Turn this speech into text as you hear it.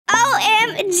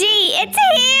OMG, it's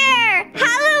here!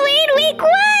 Halloween week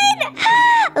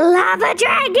 1! Lava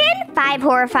dragon, 5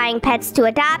 horrifying pets to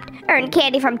adopt, earn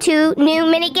candy from 2 new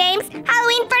mini games,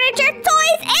 Halloween furniture,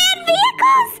 toys, and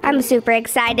vehicles! I'm super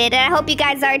excited, and I hope you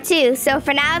guys are too. So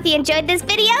for now, if you enjoyed this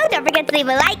video, don't forget to leave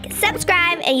a like,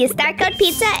 subscribe, and use star code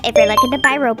pizza if you're looking to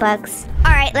buy Robux.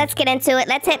 Alright, let's get into it.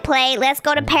 Let's hit play. Let's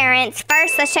go to parents.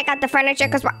 First, let's check out the furniture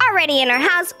because we're already in our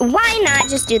house. Why not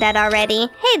just do that already?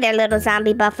 Hey there, little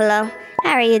zombie buffalo.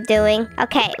 How are you doing?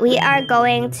 Okay, we are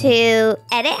going to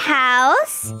edit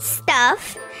house,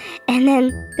 stuff, and then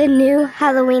the new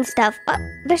Halloween stuff. Oh,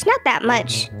 there's not that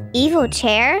much. Evil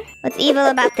chair? What's evil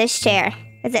about this chair?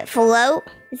 Does it float?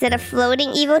 Is it a floating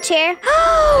evil chair?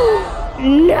 Oh,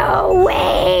 no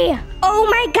way! Oh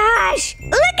my gosh!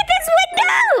 Look at this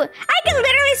window! I can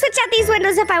literally switch out these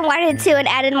windows if I wanted to and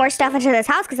added more stuff into this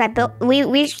house because we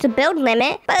reached the build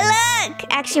limit. But look!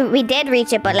 Actually, we did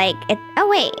reach it, but like, oh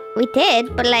wait, we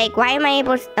did, but like, why am I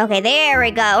able to? Okay, there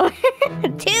we go.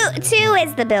 two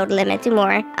is the build limit, 2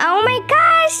 more. Oh my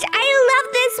gosh, I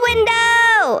love this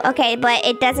window! Okay, but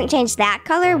it doesn't change that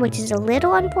color, which is a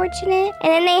little unfortunate.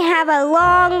 And then they have a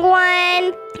long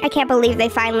one. I can't believe they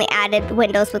finally added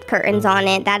windows with curtains on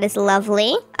it. That is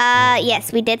lovely.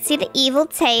 Yes, we did see the evil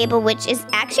table, which is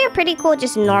actually a pretty cool,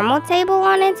 just normal table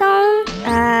on its own.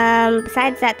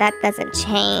 Besides that, that doesn't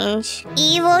change.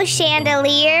 Evil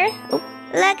chandelier. Oop.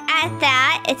 Look at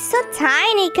that. It's so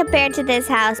tiny compared to this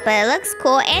house, but it looks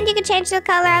cool, and you can change the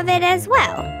color of it as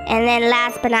well. And then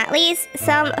last but not least,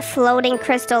 some floating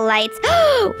crystal lights,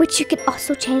 which you can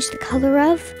also change the color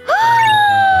of.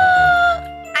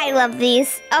 I love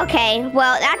these. Okay,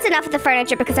 well, that's enough of the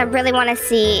furniture because I really want to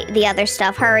see the other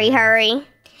stuff. Hurry, hurry.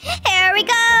 Here we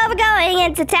go. We're going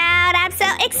into town. I'm so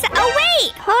excited. Oh,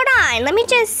 wait. Hold on. Let me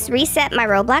just reset my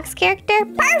Roblox character.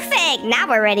 Perfect. Now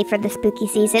we're ready for the spooky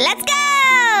season. Let's go.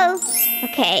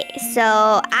 Okay,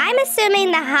 so I'm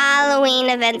assuming the Halloween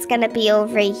event's going to be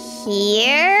over here.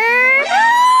 Look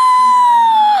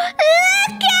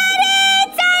at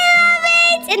it. I love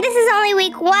it. And this is only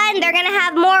week 1. They're going to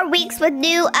have more weeks with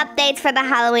new updates for the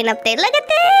Halloween update. Look at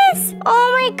this.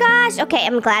 Oh my gosh. Okay,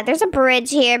 I'm glad there's a bridge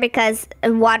here because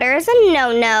water is a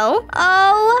no-no.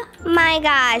 Oh my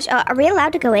gosh. Are we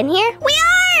allowed to go in here? We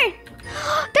are!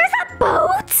 There's a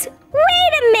boat?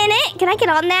 Wait a minute. Can I get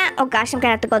on that? Oh gosh, I'm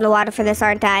gonna have to go in the water for this,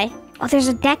 aren't I? Oh, there's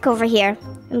a deck over here.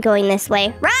 I'm going this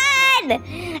way. Run!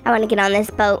 I want to get on this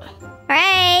boat. All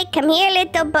right, come here,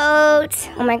 little boat.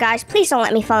 Oh my gosh, please don't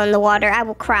let me fall in the water. I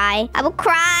will cry. I will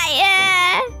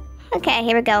cry. Okay,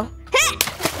 here we go.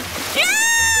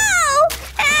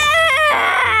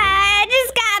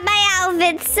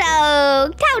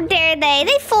 Soaked. How dare they?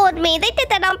 They fooled me. They did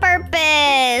that on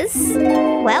purpose.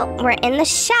 Well, we're in the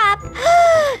shop.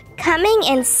 Coming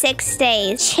in 6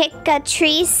 days.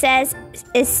 Chick-a-tree says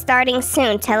is starting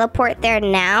soon. Teleport there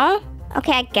now.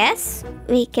 Okay, I guess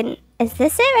we can. Is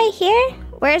this it right here?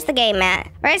 Where's the game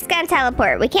at? We're just gonna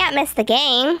teleport. We can't miss the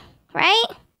game, right?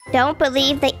 Don't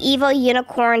believe the evil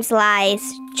unicorn's lies.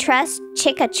 Trust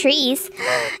Chick-a-trees.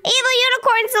 Evil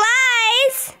unicorn's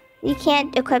lies! You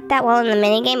can't equip that while in the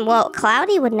minigame? Well,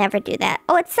 Cloudy would never do that.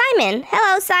 Oh, it's Simon.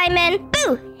 Hello, Simon.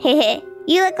 Boo! Hehe.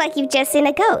 You look like you've just seen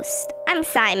a ghost. I'm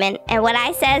Simon, and what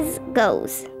I says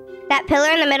goes. That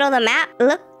pillar in the middle of the map,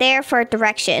 look there for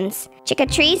directions.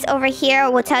 Chick-a-trees over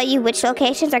here will tell you which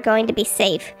locations are going to be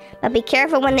safe. But be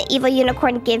careful when the evil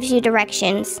unicorn gives you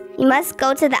directions. You must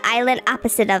go to the island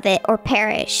opposite of it or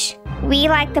perish. We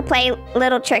like to play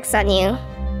little tricks on you.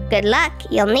 Good luck.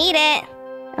 You'll need it.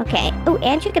 Okay. Oh,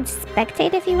 and you could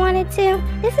spectate if you wanted to.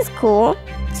 This is cool.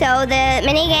 So the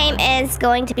minigame is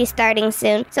going to be starting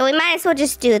soon. So we might as well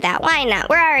just do that. Why not?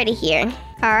 We're already here.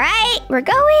 All right, we're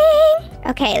going.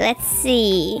 Okay, let's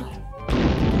see.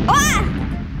 Ah!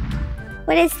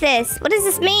 What is this? What does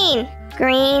this mean?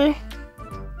 Green.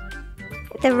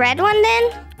 The red one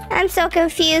then? I'm so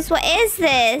confused. What is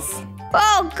this?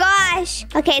 Oh, gosh.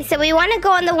 Okay, so we want to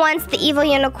go on the ones the evil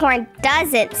unicorn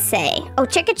doesn't say. Oh,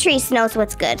 Chick-a-trees knows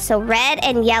what's good. So red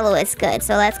and yellow is good.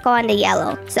 So let's go on to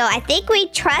yellow. So I think we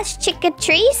trust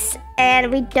Chick-a-trees and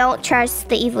we don't trust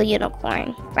the evil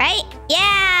unicorn, right?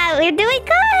 Yeah, we're doing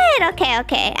good.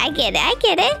 Okay. I get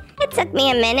it. It took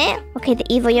me a minute. Okay, the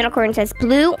evil unicorn says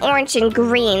blue, orange, and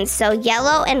green. So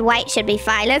yellow and white should be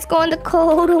fine. Let's go in the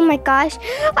cold. Oh my gosh.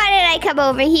 Why did I come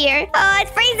over here? Oh,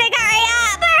 it's freezing. Hurry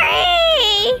up.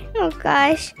 Hurry. Oh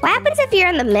gosh. What happens if you're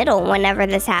in the middle whenever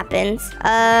this happens?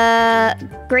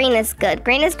 Green is good.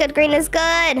 Green is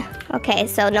good. Okay,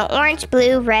 so no orange,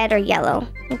 blue, red, or yellow.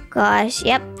 Oh gosh.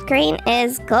 Yep, green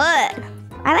is good.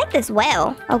 I like this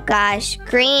whale. Oh gosh.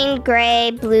 Green,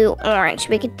 gray, blue, orange.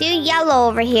 We could do yellow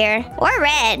over here. Or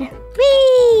red.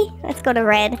 Whee! Let's go to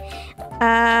red.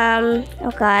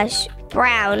 Oh gosh.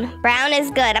 Brown. Brown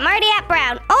is good. I'm already at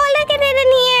brown. Oh, look at it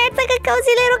in here. It's like a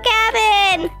cozy little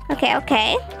cabin. Okay,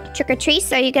 okay. Trick or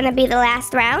treat, are you gonna be the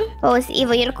last round? What was the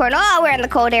evil unicorn? Oh, we're in the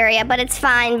cold area, but it's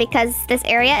fine because this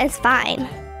area is fine.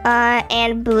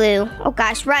 And blue. Oh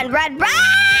gosh, run, run, run!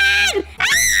 Ah!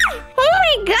 Oh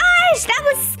my gosh, that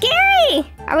was scary.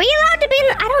 Are we allowed to be in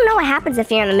the... I don't know what happens if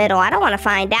you're in the middle. I don't want to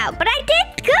find out, but I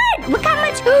did good. Look how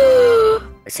much...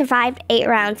 Survived 8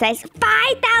 rounds. Guys,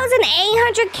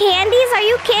 5,800 candies? Are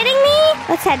you kidding me?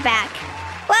 Let's head back.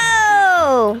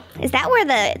 Whoa! Is that where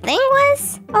the thing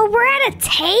was? Oh, we're at a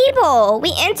table.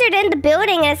 We entered in the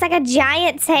building and it's like a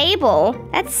giant table.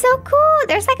 That's so cool.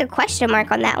 There's like a question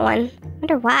mark on that one.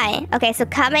 Wonder why. Okay, so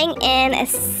coming in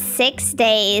 6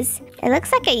 days. It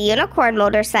looks like a unicorn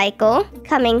motorcycle.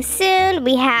 Coming soon,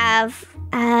 we have...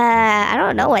 I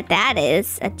don't know what that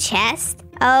is. A chest?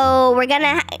 Oh, we're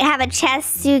gonna have a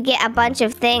chest to get a bunch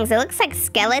of things. It looks like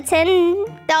skeleton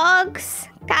dogs,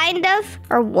 kind of.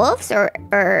 Or wolves, or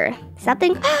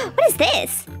something. What is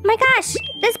this? Oh my gosh,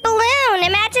 this balloon.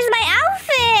 It matches my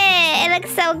outfit. It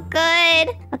looks so good.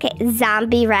 Okay,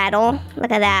 zombie rattle.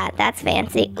 Look at that. That's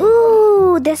fancy.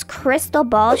 Ooh, this crystal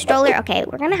ball stroller. Okay,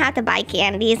 we're gonna have to buy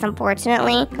candies,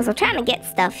 unfortunately, because we're trying to get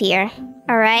stuff here.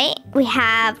 All right, we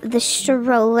have the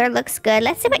stroller. Looks good.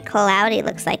 Let's see what Cloudy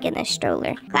looks like in this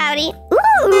stroller. Cloudy.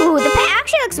 Ooh, the pet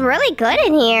actually looks really good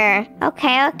in here.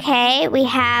 Okay, okay. We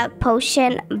have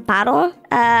potion bottle.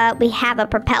 We have a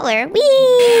propeller.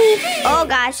 Whee! Oh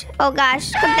gosh. Oh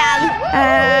gosh. Come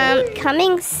down.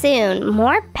 Coming soon.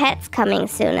 More pets coming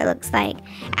soon, it looks like.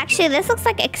 Actually, this looks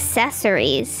like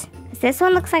accessories. This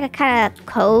one looks like a kind of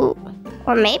coat.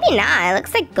 Or maybe not. It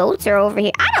looks like goats are over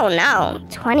here. I don't know.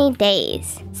 20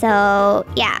 days. So,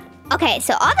 yeah. Okay,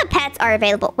 so all the pets are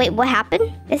available. Wait, what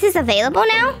happened? This is available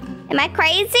now? Am I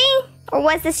crazy? Or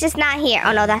was this just not here?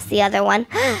 Oh, no, that's the other one.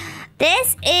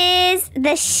 This is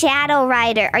the Shadow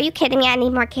Rider. Are you kidding me? I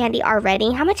need more candy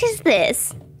already. How much is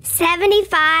this?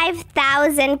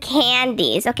 75,000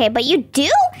 candies. Okay, but you do?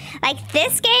 Like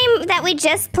this game that we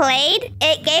just played,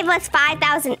 it gave us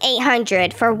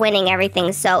 5,800 for winning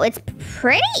everything. So it's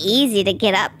pretty easy to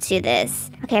get up to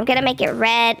this. Okay, I'm gonna make it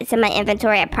red. It's in my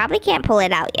inventory. I probably can't pull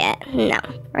it out yet. No,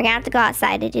 we're gonna have to go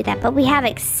outside to do that. But we have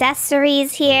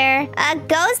accessories here. A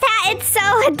ghost hat, it's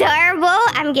so adorable.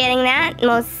 I'm getting that,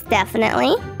 most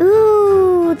definitely.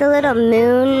 Ooh, the little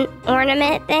moon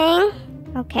ornament thing.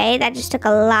 Okay, that just took a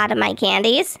lot of my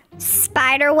candies.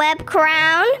 Spiderweb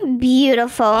crown,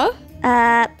 beautiful.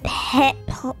 I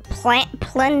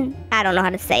don't know how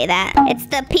to say that. It's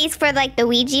the piece for like the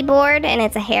Ouija board, and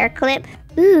it's a hair clip.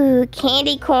 Ooh,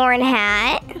 candy corn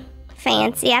hat.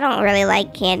 Fancy. I don't really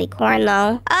like candy corn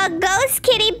though. A ghost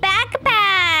kitty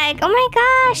backpack. Oh my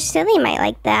gosh, Silly might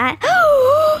like that.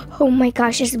 Oh my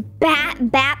gosh, this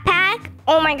backpack.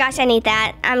 Oh my gosh, I need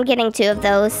that. I'm getting 2 of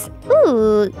those.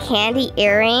 Ooh, candy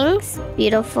earrings.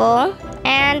 Beautiful.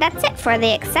 And that's it for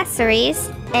the accessories.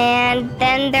 And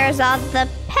then there's all the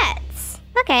pets.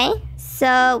 Okay.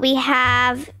 So we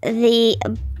have the...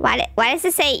 Why does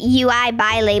it say UI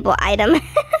buy label item?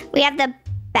 We have the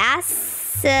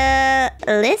basilisk.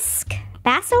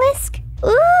 Basilisk?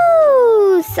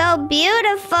 Ooh, so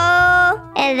beautiful.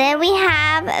 And then we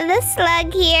have the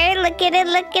slug here. Look at it,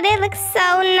 look at it. Looks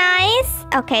so nice.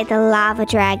 Okay, the lava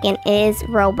dragon is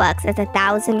Robux. It's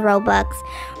 1,000 Robux.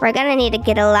 We're gonna need to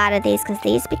get a lot of these because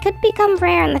these could become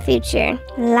rare in the future.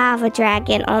 Lava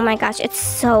dragon. Oh my gosh, it's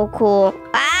so cool.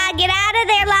 Ah, get out of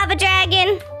there, lava dragon.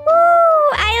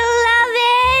 Ooh, I love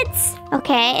it.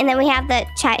 Okay, and then we have the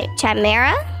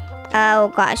chimera. Oh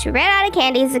gosh, we ran out of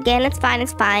candies again. It's fine,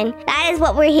 it's fine. That is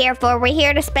what we're here for. We're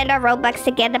here to spend our Robux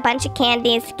to get a bunch of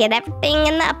candies, to get everything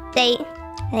in the update.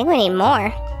 I think we need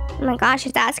more. Oh my gosh,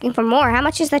 it's asking for more. How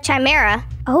much is the chimera?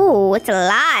 Oh, it's a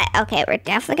lot. Okay, we're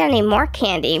definitely gonna need more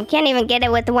candy. We can't even get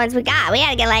it with the ones we got. We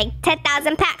gotta get like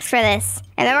 10,000 packs for this.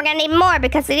 And then we're gonna need more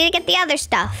because we need to get the other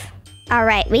stuff. All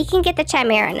right, we can get the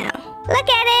chimera now. Look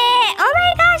at it! Oh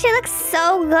my gosh, it looks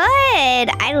so good!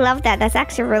 I love that. That's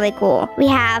actually really cool. We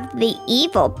have the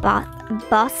evil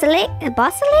basilisk?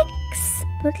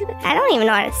 I don't even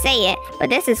know how to say it, but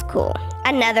this is cool.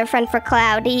 Another friend for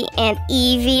Cloudy and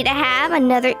Evie to have.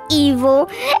 Another evil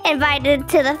invited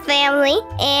to the family.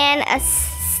 And a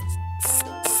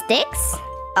sticks?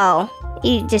 Oh,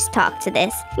 you just talk to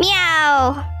this.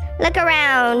 Meow! Look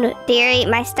around, dearie.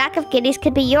 My stock of goodies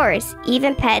could be yours.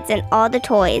 Even pets and all the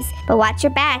toys. But watch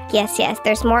your back. Yes, yes,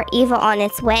 there's more evil on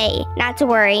its way. Not to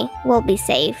worry. We'll be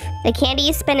safe. The candy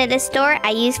you spend at this store,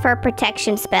 I use for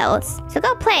protection spells. So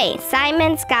go play.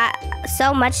 Simon's got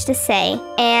so much to say.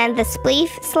 And the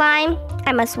spleef slime,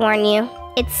 I must warn you.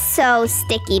 It's so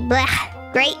sticky. Blah.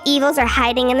 Great evils are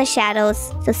hiding in the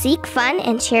shadows. So seek fun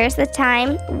and cherish the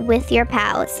time with your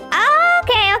pals.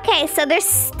 Okay. So there's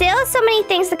still so many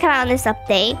things to come out in this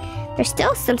update. There's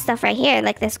still some stuff right here,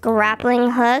 like this grappling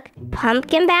hook,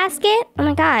 pumpkin basket. Oh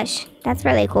my gosh, that's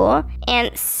really cool.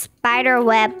 And spider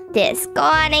web disc. Go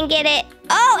on and get it.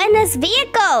 Oh, and this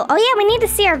vehicle. Oh yeah, we need to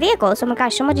see our vehicles. Oh my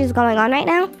gosh, so much is going on right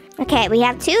now. Okay, we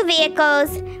have 2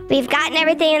 vehicles. We've gotten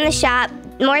everything in the shop.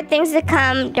 More things to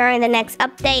come during the next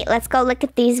update. Let's go look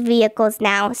at these vehicles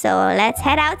now. So let's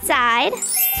head outside.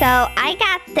 So I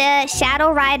got the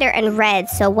Shadow Rider in red.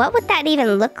 So what would that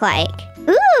even look like?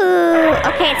 Ooh,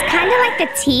 okay, it's kind of like the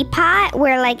teapot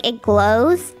where like it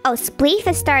glows. Oh, Spleef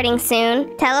is starting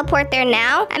soon. Teleport there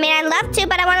now? I mean, I'd love to,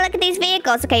 but I want to look at these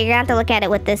vehicles. Okay, you're gonna have to look at it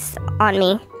with this on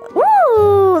me.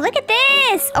 Ooh, look at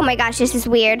this. Oh my gosh, this is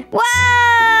weird. Whoa!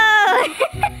 I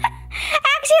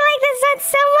actually like this one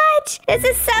so much. This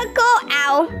is so cool.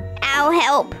 Ow. Ow,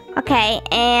 help. Okay,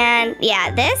 and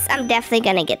yeah, this, I'm definitely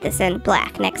gonna get this in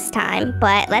black next time.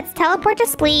 But let's teleport to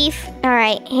Spleef. All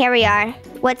right, here we are.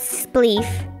 What's Spleef?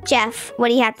 Jeff, what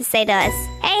do you have to say to us?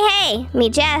 Hey, me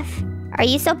Jeff. Are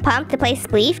you so pumped to play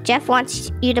Spleef? Jeff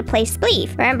wants you to play Spleef.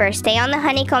 Remember, stay on the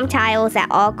honeycomb tiles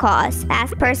at all costs.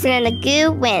 Last person in the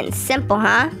goo wins. Simple,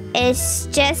 huh?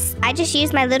 I just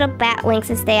use my little bat wings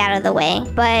to stay out of the way.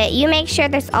 But you make sure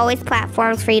there's always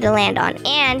platforms for you to land on.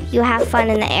 And you have fun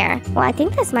in the air. Well, I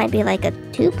think this might be like a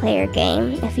 2-player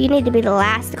game. If you need to be the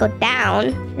last to go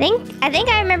down. I think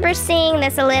I remember seeing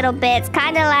this a little bit. It's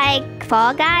kind of like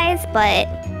Fall Guys, but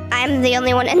I'm the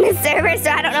only one in this server,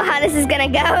 so I don't know how this is gonna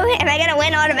go. Am I gonna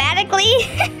win automatically?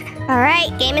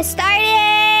 Alright, game is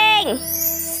starting!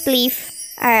 Spleef.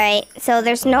 Alright, so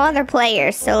there's no other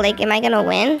players, so like, am I gonna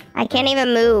win? I can't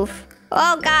even move.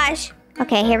 Oh gosh.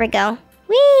 Okay, here we go.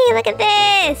 Whee, look at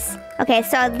this! Okay,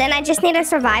 so then I just need to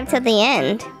survive till the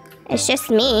end. It's just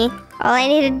me. All I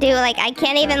need to do, like, I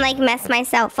can't even, like, mess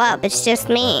myself up. It's just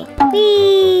me.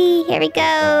 Whee! Here we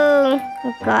go.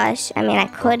 Oh, gosh. I mean, I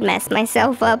could mess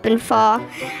myself up and fall.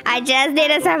 I just need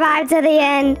to survive to the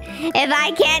end. If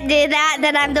I can't do that,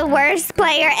 then I'm the worst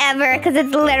player ever, because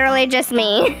it's literally just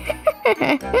me.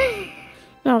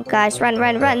 Oh, gosh. Run,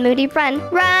 Moody, run.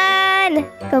 Run!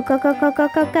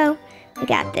 Go. We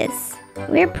got this.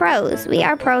 We're pros. We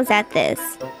are pros at this.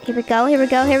 Here we go.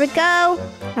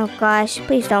 Oh gosh,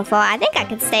 please don't fall. I think I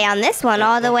could stay on this one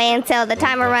all the way until the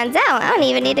timer runs out. I don't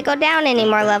even need to go down any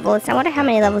more levels. I wonder how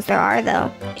many levels there are though.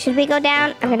 Should we go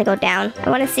down? I'm gonna go down. I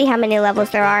want to see how many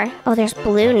levels there are. Oh, there's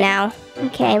blue now.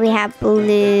 Okay, we have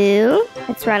blue.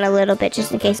 Let's run a little bit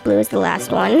just in case blue is the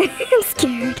last one. I'm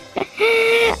scared.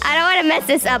 I don't want to mess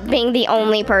this up being the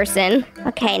only person.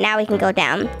 Okay, now we can go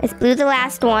down. Is blue the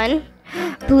last one?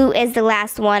 Blue is the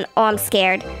last one. Oh, I'm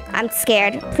scared.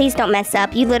 Please don't mess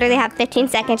up. You literally have 15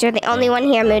 seconds. You're the only one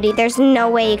here, Moody. There's no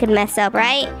way you could mess up,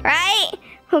 right? Right?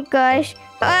 Oh, gosh.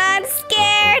 Oh, I'm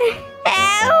scared.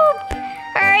 Help!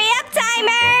 Hurry up,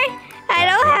 timer! I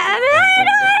don't want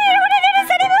to do this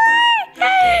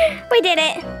anymore! We did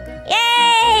it.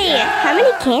 Yay! How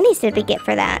many candies did we get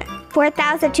for that?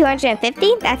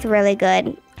 4,250? That's really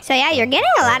good. So yeah, you're getting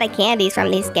a lot of candies from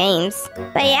these games.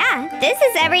 But yeah, this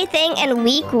is everything in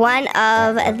week 1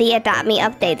 of the Adopt Me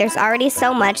update. There's already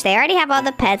so much. They already have all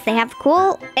the pets. They have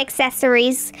cool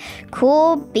accessories,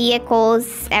 cool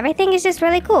vehicles. Everything is just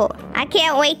really cool. I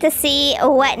can't wait to see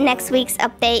what next week's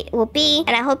update will be.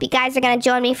 And I hope you guys are going to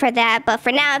join me for that. But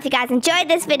for now, if you guys enjoyed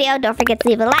this video, don't forget to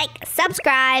leave a like,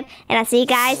 subscribe, and I'll see you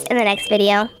guys in the next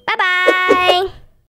video. Bye-bye!